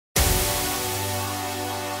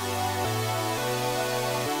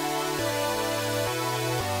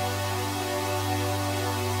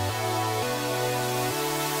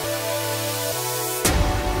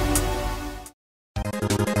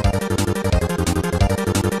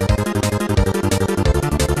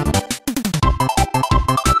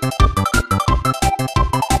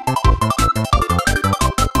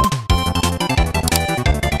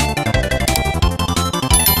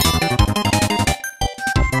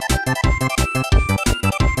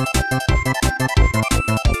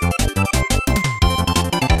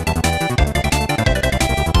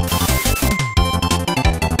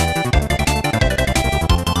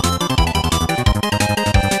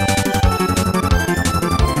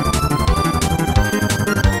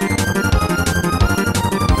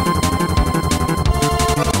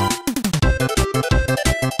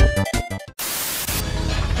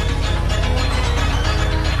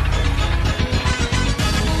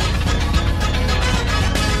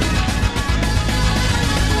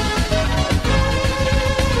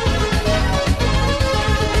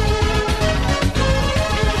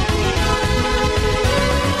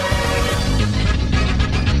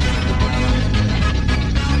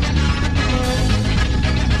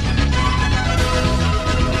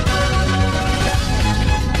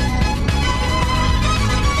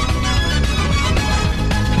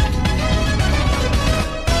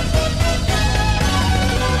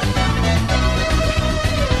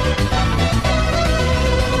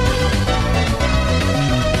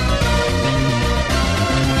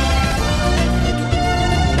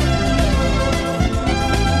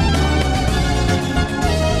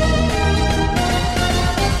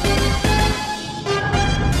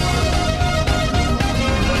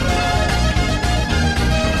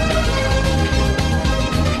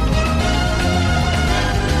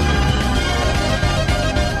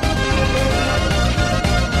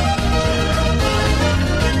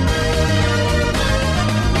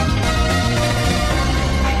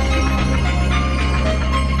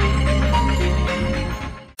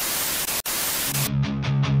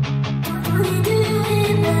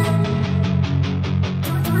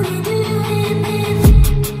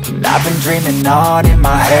I've been dreaming on in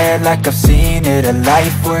my head like I've seen it. A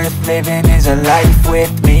life worth living is a life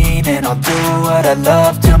with meaning. I'll do what I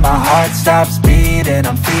love till my heart stops beating.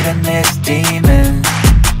 I'm feeding this demon.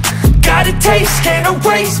 Got a taste, can't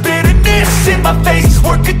erase bitterness in my face.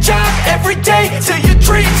 Work a job every day till your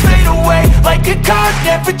dreams fade away. Like a card,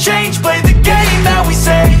 never change, play the game that we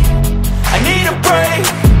say. I need a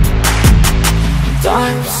break.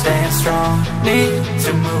 I'm staying strong, need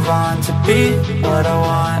to move on to be what I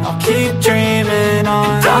want. I'll keep dreaming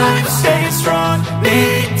on. I'm staying strong,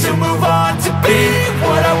 need to move on to be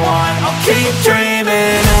what I want. I'll keep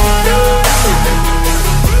dreaming on.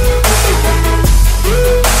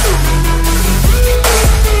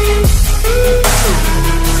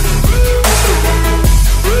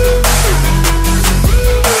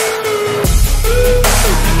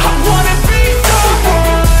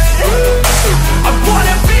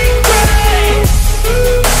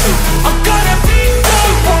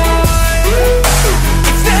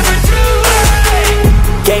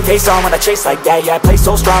 Face on when I chase like that, yeah, I play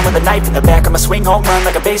so strong with a knife in the back. I'ma swing home run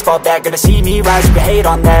like a baseball bat. Gonna see me rise, you can hate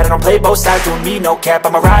on that. I don't play both sides, doing me no cap.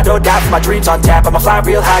 I'ma ride or die for my dreams on tap. I'ma fly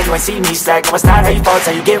real high, you ain't see me slack. No, it's not how you fall, it's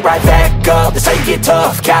how you get right back up. That's how you get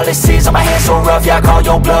tough. Calluses on my hands so rough, yeah, I call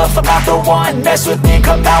your bluff. I'm not the one, mess with me and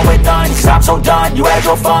come out with none. Cause I'm so done, you had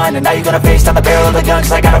your fun. And now you're gonna face down the barrel of the gun.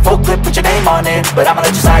 Cause I got a full clip, put your name on it. But I'ma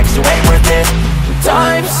let you slide cause you ain't worth it.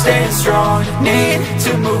 I'm staying strong, need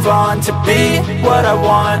to move on to be what I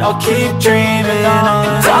want. I'll keep dreaming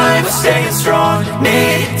on. I'm staying strong,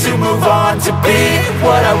 need to move on to be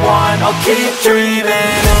what I want. I'll keep dreaming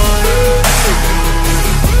on.